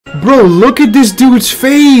Bro, look at this dude's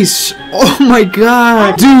face. Oh my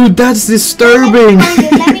god. Dude, that's disturbing.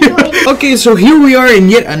 Okay, so here we are in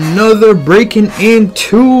yet another Breaking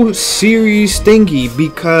Into series thingy.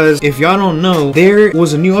 Because if y'all don't know, there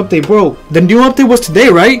was a new update. Bro, the new update was today,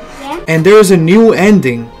 right? Yeah. And there's a new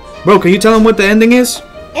ending. Bro, can you tell him what the ending is?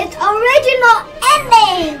 It's original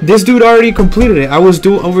ending. This dude already completed it. I was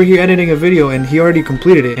over here editing a video and he already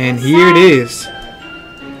completed it. And here it is.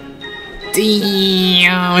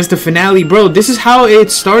 Damn, it's the finale, bro. This is how it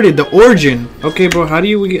started, the origin. Okay, bro, how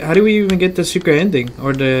do we even get the secret ending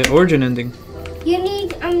or the origin ending? You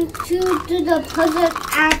need to do the puzzle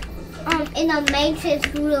at in a Matrix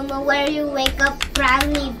room where you wake up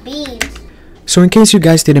Bradley Beans. So in case you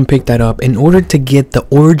guys didn't pick that up, in order to get the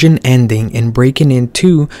origin ending in Breaking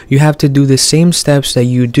Into, you have to do the same steps that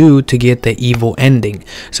you do to get the evil ending.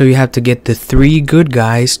 So you have to get the 3 good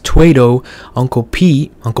guys, Tweedo, Uncle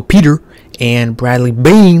Peter, and Bradley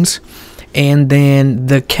Beans. And then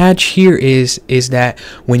the catch here is that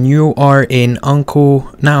when you are in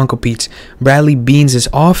Bradley Beans'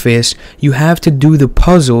 office, you have to do the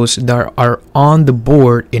puzzles that are on the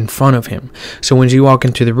board in front of him. So when you walk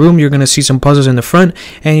into the room, you're gonna see some puzzles in the front,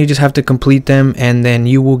 and you just have to complete them, and then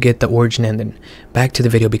you will get the origin ending. Back to the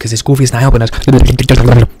video because this Goofy is not helping us.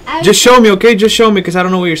 Just show me, okay? Just show me because I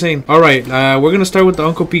don't know what you're saying. All right, we're gonna start with the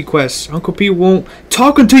Uncle P quest. Uncle P won't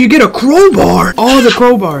talk until you get a crowbar. All the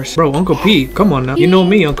crowbars, bro. Uncle P, come on now. You know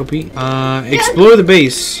me, Uncle P. Explore the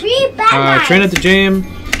base. 3 bad guys. Train at the gym.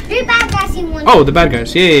 3 bad guys in one. Oh, the bad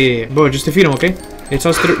guys. Yeah. Bro, just defeat him, okay? It's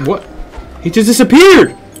us 3. What? He just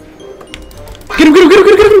disappeared. Get him.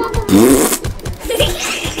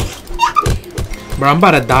 Bro, I'm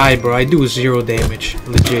about to die, bro. I do 0 damage.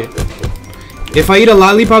 Legit. If I eat a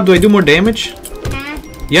lollipop, do I do more damage? Nah.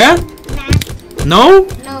 Yeah? Nah. No?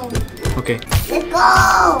 No. Okay. Let's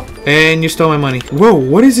go. And you stole my money. Whoa,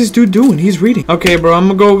 what is this dude doing? He's reading. Okay, bro,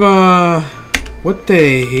 I'm gonna go, what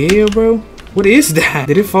the hell, bro? What is that?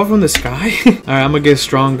 Did it fall from the sky? Alright, I'm gonna get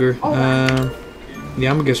stronger.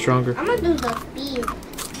 Yeah, I'm gonna get stronger. I'm gonna do the speed.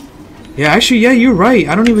 Yeah, actually, yeah, you're right.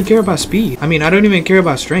 I don't even care about speed. I mean, I don't even care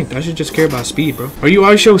about strength. I should just care about speed, bro. Are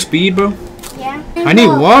you show speed, bro? Yeah. I need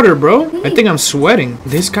water, bro. I think I'm sweating.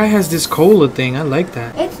 This guy has this cola thing. I like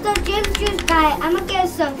that. It's the gym juice guy. I'm gonna get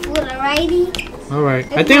some food, alrighty?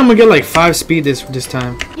 Alright. I think I'm gonna get like 5 speed this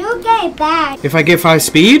time. You get it back. If I get 5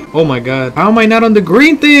 speed? Oh my god. How am I not on the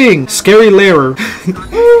green thing? Scary Larer.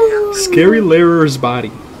 Scary Larer's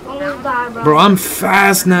body. Oh my god, bro. Bro, I'm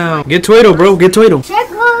fast now. Get Tweedo, bro. Get Tweedo. Check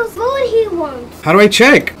what food he wants. How do I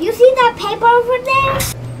check? You see that paper over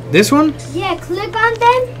there? This one? Yeah, click on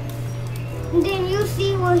them. And then you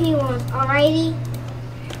see what he wants, alrighty?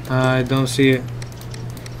 I don't see it.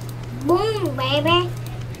 Boom, baby.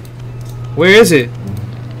 Where is it?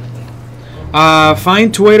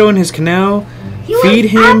 Find Tweedo in his canal. He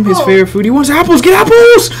Feed wants him his apple. favorite food. He wants apples. Get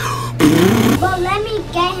apples! But let me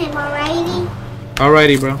get him, alrighty?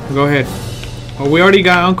 Alrighty, bro. Go ahead. Oh, we already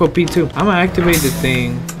got Uncle P too. I'm gonna activate the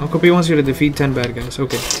thing. Uncle P wants you to defeat 10 bad guys.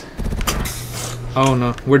 Okay. Oh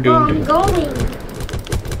no, we're Bro, doomed. I'm going.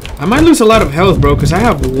 I might lose a lot of health, bro, because I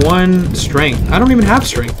have 1 strength. I don't even have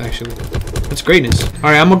strength, actually. That's greatness.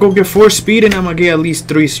 Alright, I'm gonna go get 4 speed and I'm gonna get at least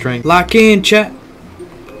 3 strength. Lock in, chat.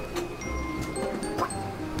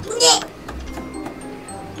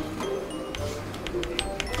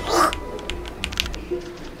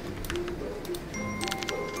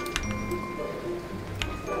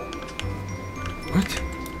 What?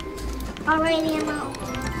 Alrighty, I'm out.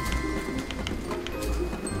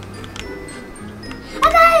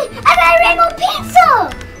 I got Rainbow Pizza!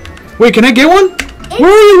 Wait, can I get one?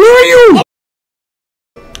 Where are you?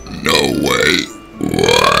 No way.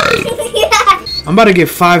 What? I'm about to get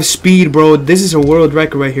 5 speed, bro. This is a world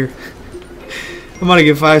record right here. I'm about to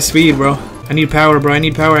get 5 speed, bro. I need power, bro. I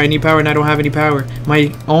need power, and I don't have any power.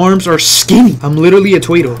 My arms are skinny. I'm literally a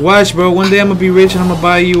Tweedo. Watch, bro. One day I'm gonna be rich and I'm gonna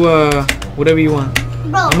buy you, whatever you want.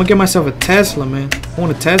 Bro, I'm gonna get myself a Tesla, man. I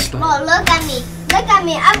want a Tesla. bro, look at me. Look at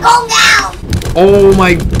me. I'm going down. Oh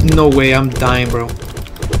my, no way. I'm dying, bro.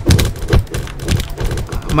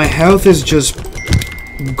 My health is just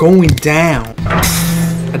going down.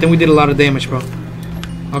 I think we did a lot of damage, bro.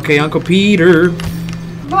 Okay, Uncle Peter.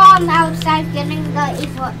 Bro, I'm outside getting the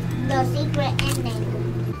secret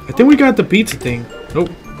ending. I think we got the pizza thing. Nope.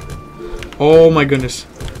 Oh my goodness.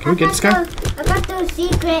 Can we get this guy? I got the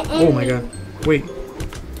secret ending. Oh my god. Wait.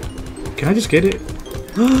 Can I just get it?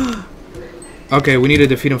 Okay, we need to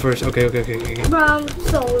defeat him first. Okay. Bro, I'm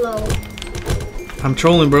so low. I'm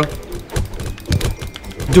trolling, bro.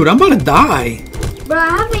 Dude, I'm about to die. Bro, I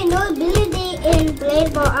have a new ability in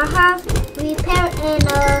Blade Ball. I have repair and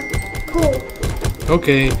cool.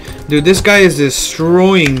 Okay. Dude, this guy is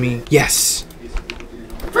destroying me. Yes.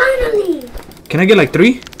 Finally! Can I get like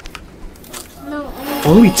 3? No.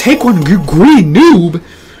 Only take one, you green noob.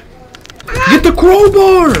 Get the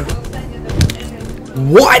crowbar.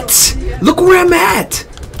 What? Look where I'm at.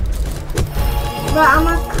 Bro, I'm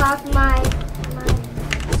gonna cut my...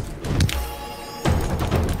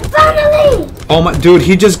 Finally! Oh my, dude,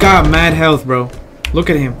 he just got mad health, bro. Look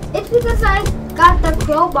at him. It's because I got the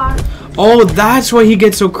crowbar. Oh, that's why he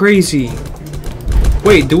gets so crazy.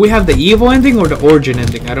 Wait, do we have the evil ending or the origin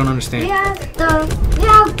ending? I don't understand. We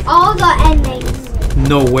have all the endings.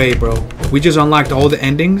 No way, bro. We just unlocked all the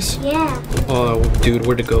endings? Yeah. Oh, dude,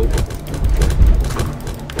 where to go?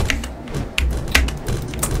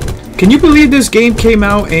 Can you believe this game came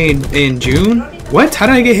out in June? What? How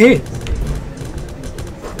did I get hit?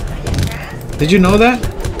 Did you know that?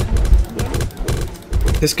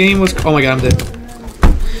 This game was... Oh my god, I'm dead.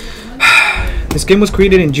 This game was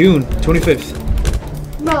created in June 25th.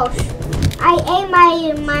 Bro, I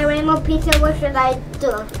ate my rainbow pizza. What should I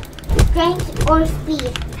do? Strength or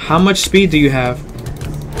speed? How much speed do you have?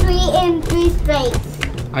 3 in 3 straight.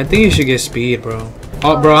 I think you should get speed, bro.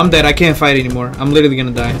 Oh, bro, I'm dead. I can't fight anymore. I'm literally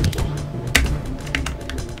gonna die.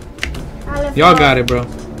 Y'all got it, bro.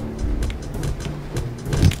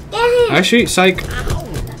 Actually, psych.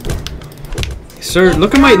 Sir,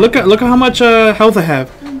 look at how much health I have.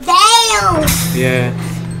 Damn! Yeah.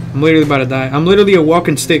 I'm literally about to die. I'm literally a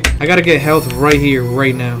walking stick. I gotta get health right here,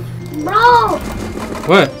 right now. Bro!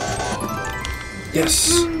 What?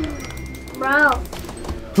 Yes. Bro.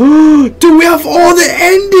 Dude, we have all the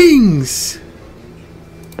endings!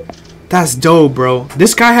 That's dope, bro.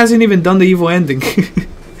 This guy hasn't even done the evil ending.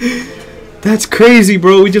 That's crazy,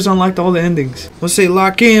 bro. We just unlocked all the endings. Let's say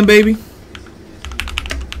lock in, baby.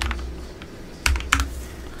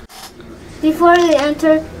 Before you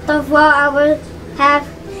enter the vault, I will have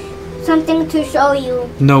something to show you.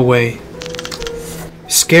 No way.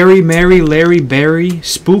 Scary Mary, Larry, Barry,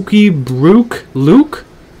 Spooky, Brooke, Luke?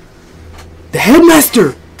 The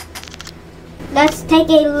headmaster! Let's take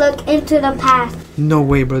a look into the past. No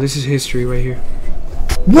way, bro. This is history right here.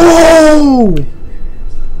 Whoa!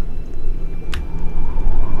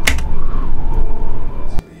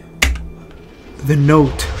 The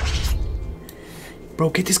note. Bro,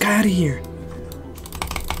 get this guy out of here.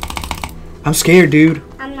 I'm scared, dude.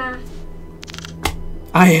 I'm not.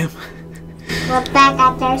 I am. We're back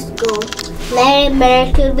at their school. Larry and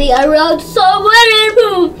Mary should be around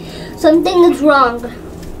somewhere. Something is wrong.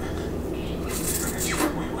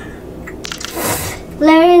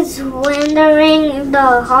 Larry's wandering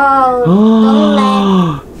the hall. Don't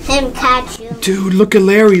let him catch you. Dude, look at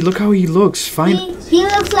Larry. Look how he looks. He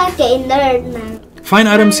looks like a nerd now. Find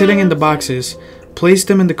items sitting in the boxes. Place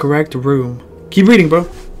them in the correct room. Keep reading, bro.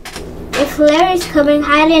 If Larry's coming,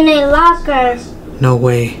 hide in a locker. No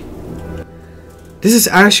way. This is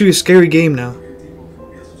actually a scary game now.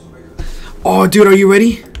 Oh, dude, are you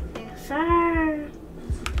ready? Sir.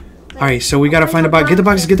 Alright, so we gotta find a box. Get the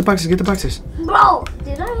boxes, get the boxes, get the boxes. Bro,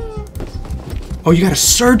 did I? Oh, you gotta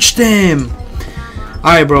search them.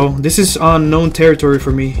 Alright, bro. This is unknown territory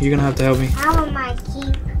for me. You're gonna have to help me. How am I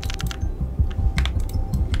keep?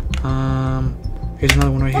 Here's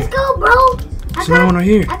another one right here. Let's go, bro. There's another one right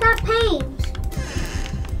here. I got paint.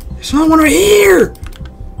 There's another one right here.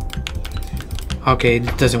 Okay,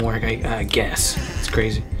 it doesn't work, I guess. It's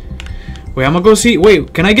crazy. Wait, I'm gonna go see.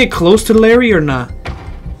 Wait, can I get close to Larry or not?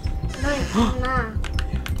 No, nah.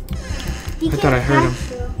 I thought I heard him.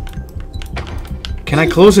 Can I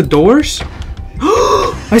close the doors?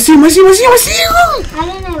 I see him, I see him, I see him, I see him!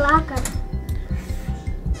 Hide in a locker.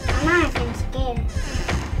 I'm not even scared.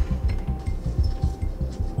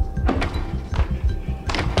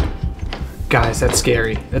 Guys, that's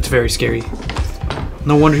scary. That's very scary.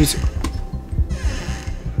 No wonder he's...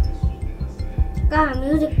 Got a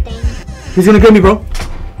music thing. He's gonna get me, bro.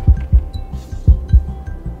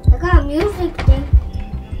 I got a music thing.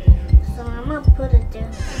 So I'm gonna put it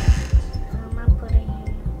there. So I'm gonna put it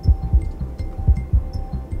here.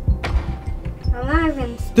 I'm not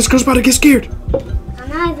even... This girl's about to get scared. I'm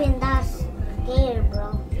not even that scared,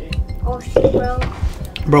 bro. Oh shit, bro.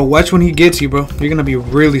 Bro, watch when he gets you, bro. You're gonna be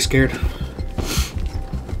really scared.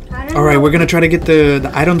 Alright, we're gonna try to get the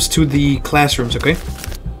items to the classrooms, okay?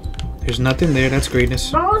 There's nothing there. That's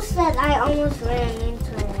greatness. Bro said I almost ran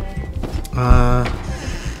into it.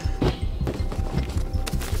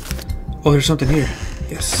 Oh, there's something here.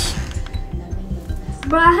 Yes.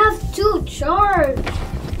 Bro, I have 2 charge.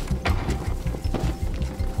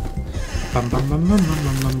 Bum, bum, bum, bum, bum,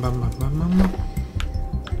 bum, bum, bum, bum, bum.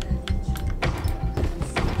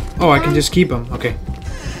 Oh, I can just keep them. Okay.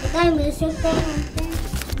 Is that music thing right there?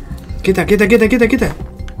 Get that, get that, get that, get that, get that.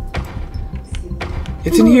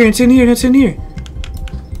 It's in here, it's in here, it's in here.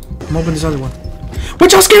 I'm opening this other one.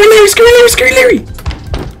 Watch out, Scary Larry, Scary Larry, Scary Larry!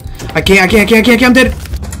 I can't, I'm dead.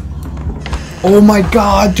 Oh my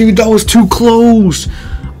god, dude, that was too close.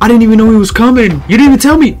 I didn't even know he was coming. You didn't even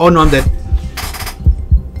tell me. Oh no, I'm dead.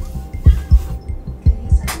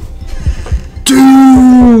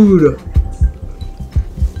 Dude!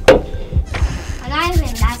 I'm not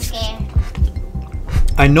even that scared.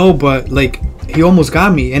 I know, but like, he almost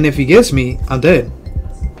got me, and if he gets me, I'm dead.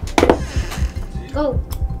 Go.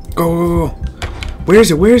 Go, go, go. Where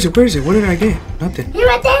is it? Where is it? Where is it? What did I get? Nothing. You're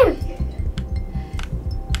right there.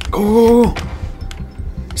 Go, go, go.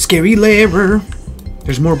 Scary Larry.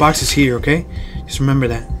 There's more boxes here, okay? Just remember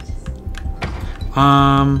that.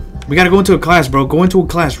 We gotta go into a class, bro. Go into a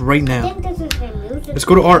class right I now. think this is the music. Let's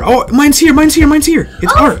go to art. Oh, mine's here, mine's here, mine's here.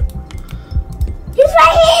 It's Oh. art. He's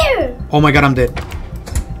right here. Oh my god, I'm dead.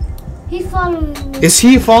 He's following me. Is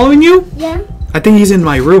he following you? Yeah. I think he's in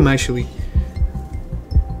my room, actually.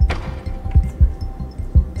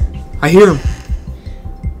 I hear him.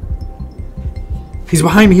 He's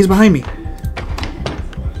behind me, he's behind me.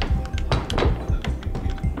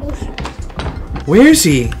 Where is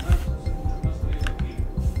he?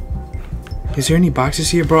 Is there any boxes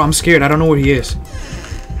here? Bro, I'm scared. I don't know where he is.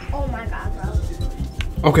 Oh my god,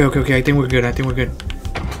 bro. Okay, okay, okay. I think we're good. I think we're good.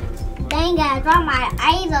 Dang it, I dropped my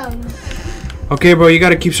item. Okay, bro, you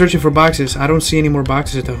gotta keep searching for boxes. I don't see any more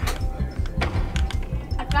boxes, though.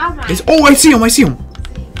 I dropped my Oh, I see him. I see him.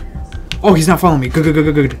 Oh, he's not following me. Good, good,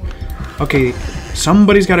 good, good, good. Okay,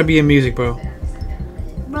 somebody's gotta be in music, bro.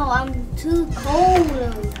 Bro, I'm too cold.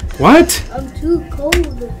 What? I'm too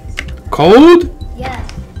cold. Cold? Yeah.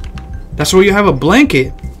 That's why you have a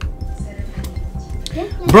blanket.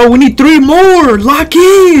 Bro, we need 3 more. Lock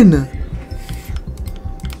in.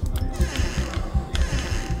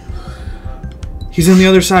 He's on the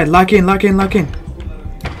other side. Lock in, lock in, lock in.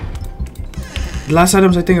 The last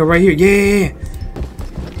items I think are right here. Yeah, yeah, yeah.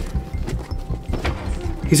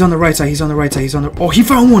 He's on the right side. He's on the right side. He's on the... Oh, he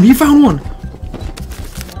found one. He found one.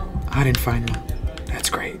 I didn't find one. That's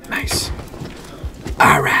great. Nice.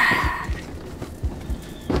 All right.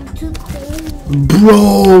 I'm too cold.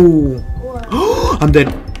 Bro. What? I'm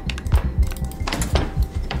dead.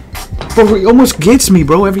 Bro, he almost gets me,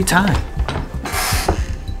 bro, every time.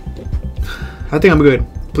 I think I'm good.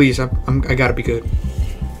 Please, I gotta be good.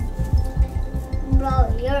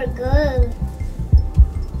 Bro, you're good.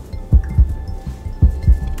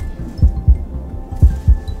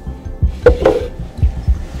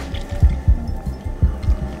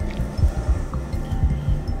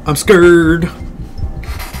 I'm scared.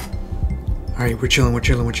 Alright, we're chilling, we're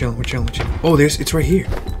chilling, we're chilling, we're chilling, we're chilling. Oh, it's right here.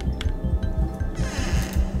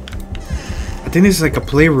 I think this is like a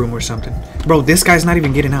playroom or something. Bro, this guy's not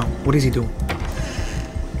even getting out. What is he doing?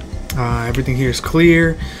 Everything here is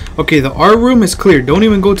clear. Okay, the art room is clear. Don't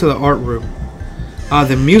even go to the art room.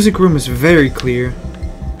 The music room is very clear.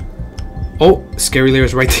 Oh, Scary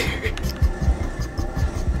Larry's right there.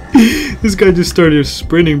 This guy just started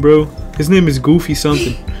sprinting, bro. His name is Goofy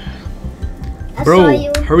something. I Bro, saw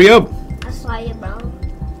you. hurry up. I saw you, bro.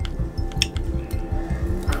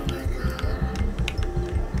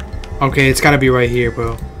 Okay, it's gotta be right here,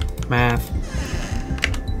 bro. Math.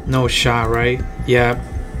 No shot, right? Yeah.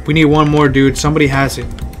 We need one more, dude. Somebody has it.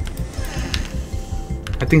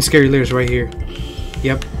 I think Scary Larry's right here.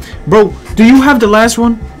 Yep. Bro, do you have the last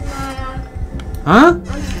one? Nah, Huh?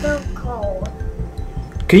 I'm still cold.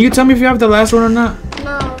 Can you tell me if you have the last one or not?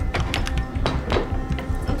 No.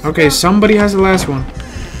 I'm Okay, still- somebody has the last one.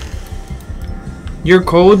 You're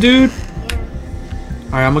cold, dude? Yeah.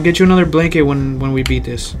 Alright, I'm gonna get you another blanket when we beat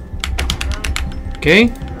this.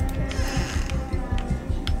 Okay?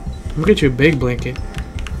 I'm gonna get you a big blanket.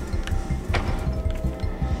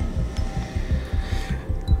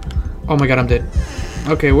 Oh my god, I'm dead.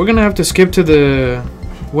 Okay, we're gonna have to skip to the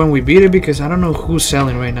when we beat it because I don't know who's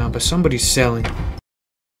selling right now, but somebody's selling.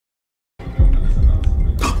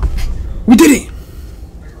 We did it!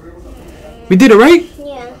 We did it, right?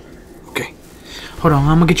 Yeah. Okay. Hold on,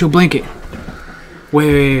 I'm gonna get you a blanket.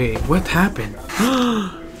 Wait, what happened?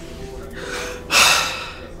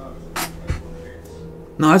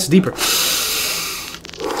 No, that's deeper.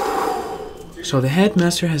 So the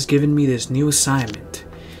headmaster has given me this new assignment.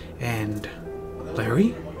 And Larry?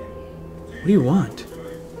 What do you want?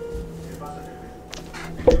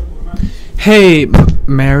 Hey,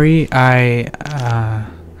 Mary, I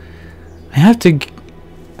have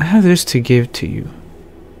this to give to you.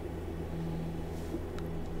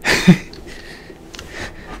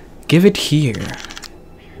 Give it here.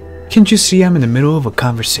 Can't you see I'm in the middle of a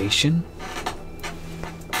conversation?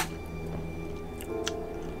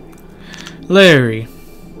 Larry.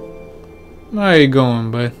 How you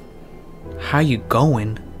going, bud? How you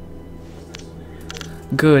going?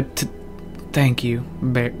 Good. Thank you,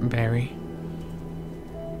 Barry.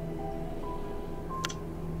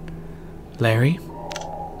 Larry,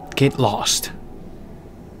 get lost.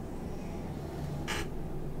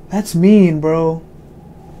 That's mean, bro.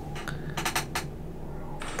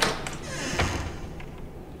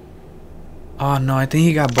 Oh no, I think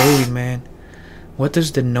he got bullied, man. What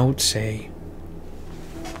does the note say?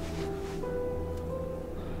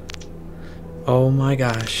 Oh my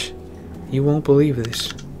gosh. You won't believe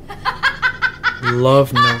this.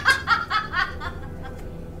 Love note.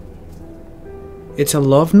 It's a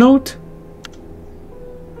love note?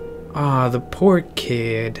 Ah, the poor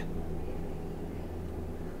kid.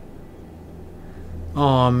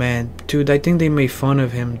 Oh man, dude, I think they made fun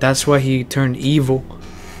of him. That's why he turned evil.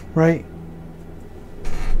 Right?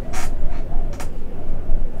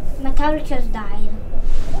 My tablet just died.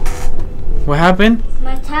 What happened?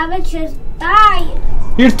 My tablet just died.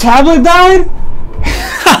 Your tablet died?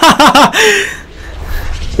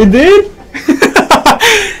 It did?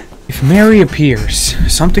 If Mary appears,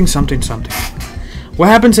 something. What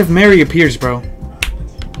happens if Mary appears, bro?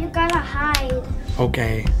 You gotta hide.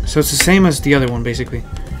 Okay, so it's the same as the other one, basically.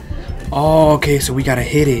 Oh, okay, so we gotta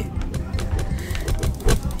hit it.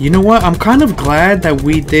 You know what? I'm kind of glad that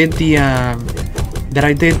we did the,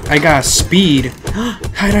 I got speed. Hide.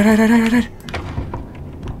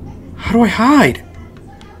 How do I hide?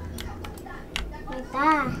 Like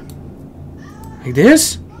that. Like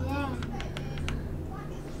this? Yeah.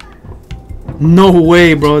 No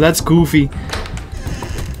way, bro. That's goofy.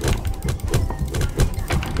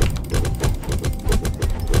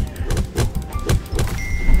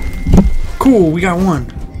 Cool, we got one.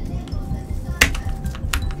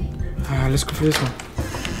 Let's go for this one.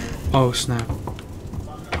 Oh, snap.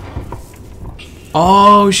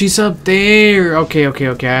 Oh, she's up there. Okay,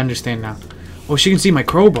 I understand now. Oh, she can see my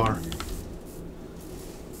crowbar.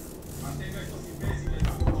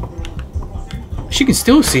 She can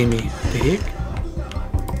still see me. The heck?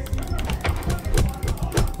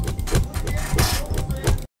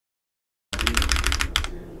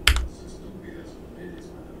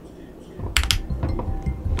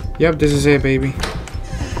 Yep, this is it, baby.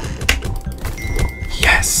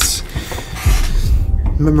 Yes!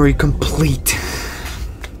 Memory complete.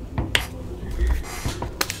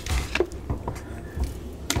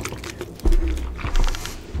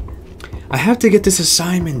 I have to get this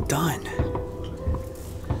assignment done.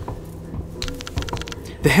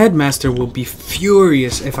 The headmaster will be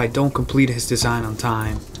furious if I don't complete his design on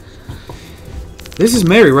time. This is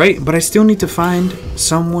Mary, right? But I still need to find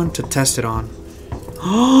someone to test it on.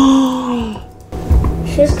 Oh!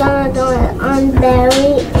 She's gonna do it on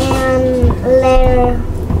Barry and Larry.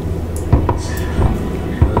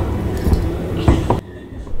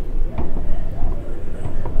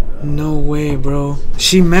 No way, bro.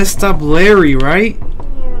 She messed up Larry, right?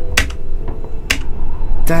 Yeah.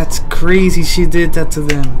 That's crazy. She did that to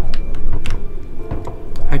them.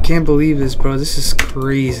 I can't believe this, bro. This is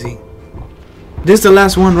crazy. This is the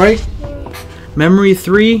last one, right? Yeah. Memory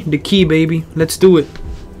 3, the key, baby. Let's do it.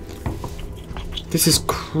 This is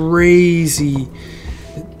crazy.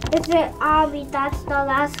 It's an obby. That's the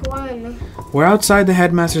last one. We're outside the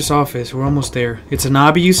headmaster's office. We're almost there. It's an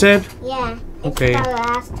obby, you said? Yeah. It's Okay. the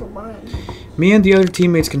last one. Me and the other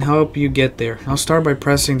teammates can help you get there. I'll start by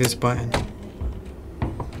pressing this button.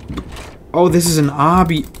 Oh, this is an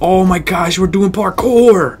obby. Oh my gosh, we're doing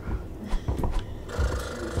parkour.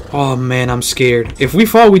 Oh man, I'm scared. If we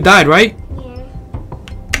fall, we died, right? Yeah.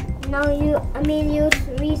 No, you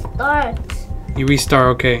restart. You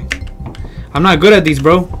restart, okay. I'm not good at these,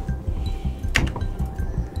 bro.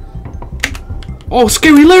 Oh,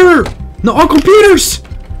 scary Larry! No, Uncle Peter's!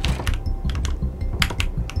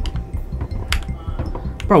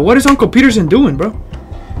 Bro, what is Uncle Peterson doing, bro?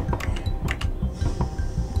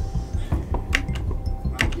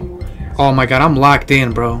 Oh my god, I'm locked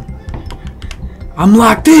in, bro. I'm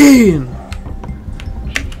locked in!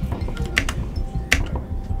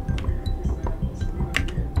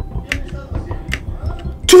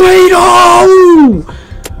 Toido!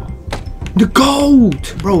 The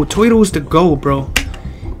GOAT! Bro, Toido is the GOAT, bro.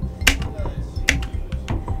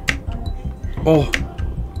 Oh.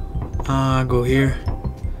 Go here.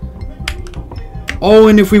 Oh,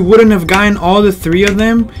 and if we wouldn't have gotten all the 3 of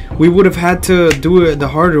them, we would have had to do it the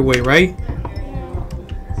harder way, right?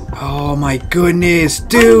 Oh my goodness,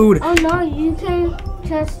 dude! Oh no, you can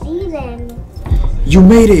just see them. You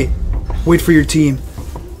made it! Wait for your team.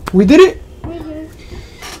 We did it?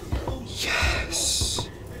 Yes.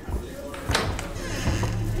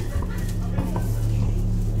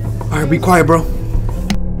 be quiet, bro.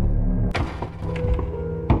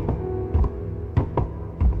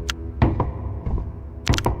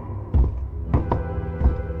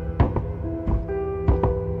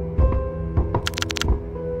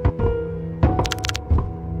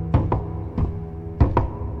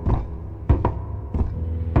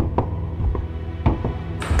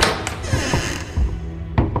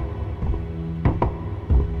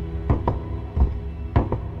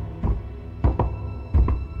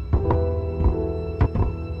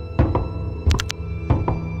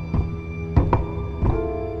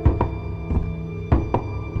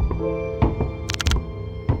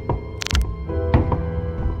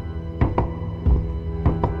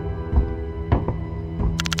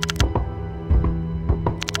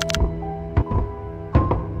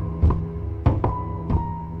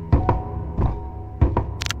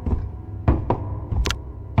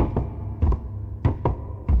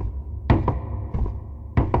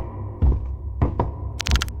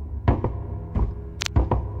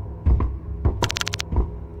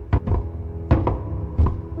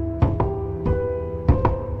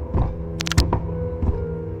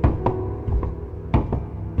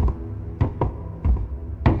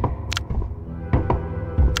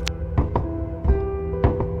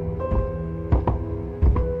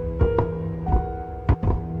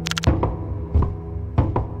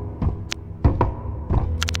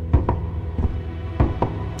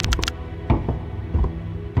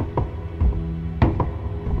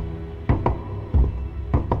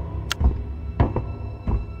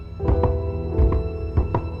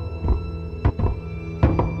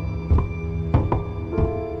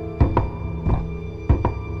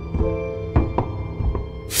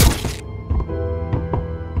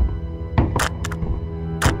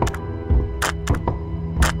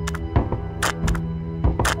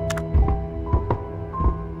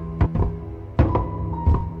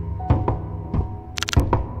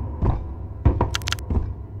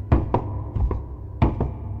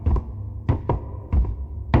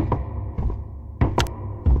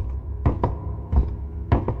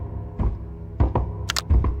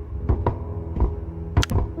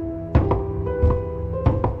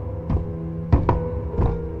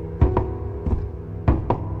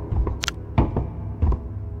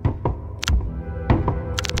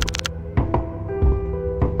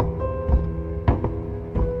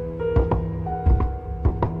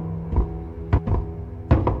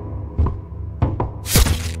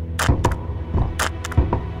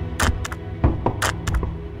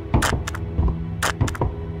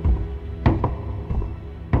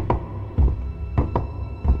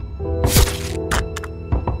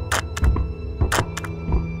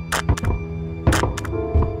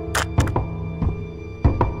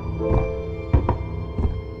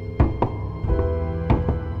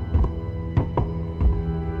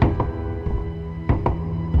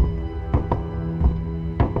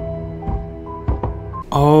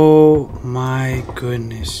 Oh my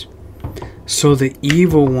goodness. So the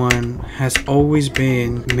evil one has always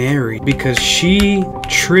been Mary because she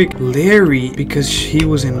tricked Larry because he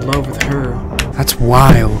was in love with her. That's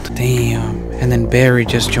wild. Damn. And then Barry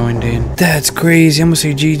just joined in. That's crazy. I'm gonna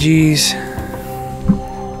say GG's.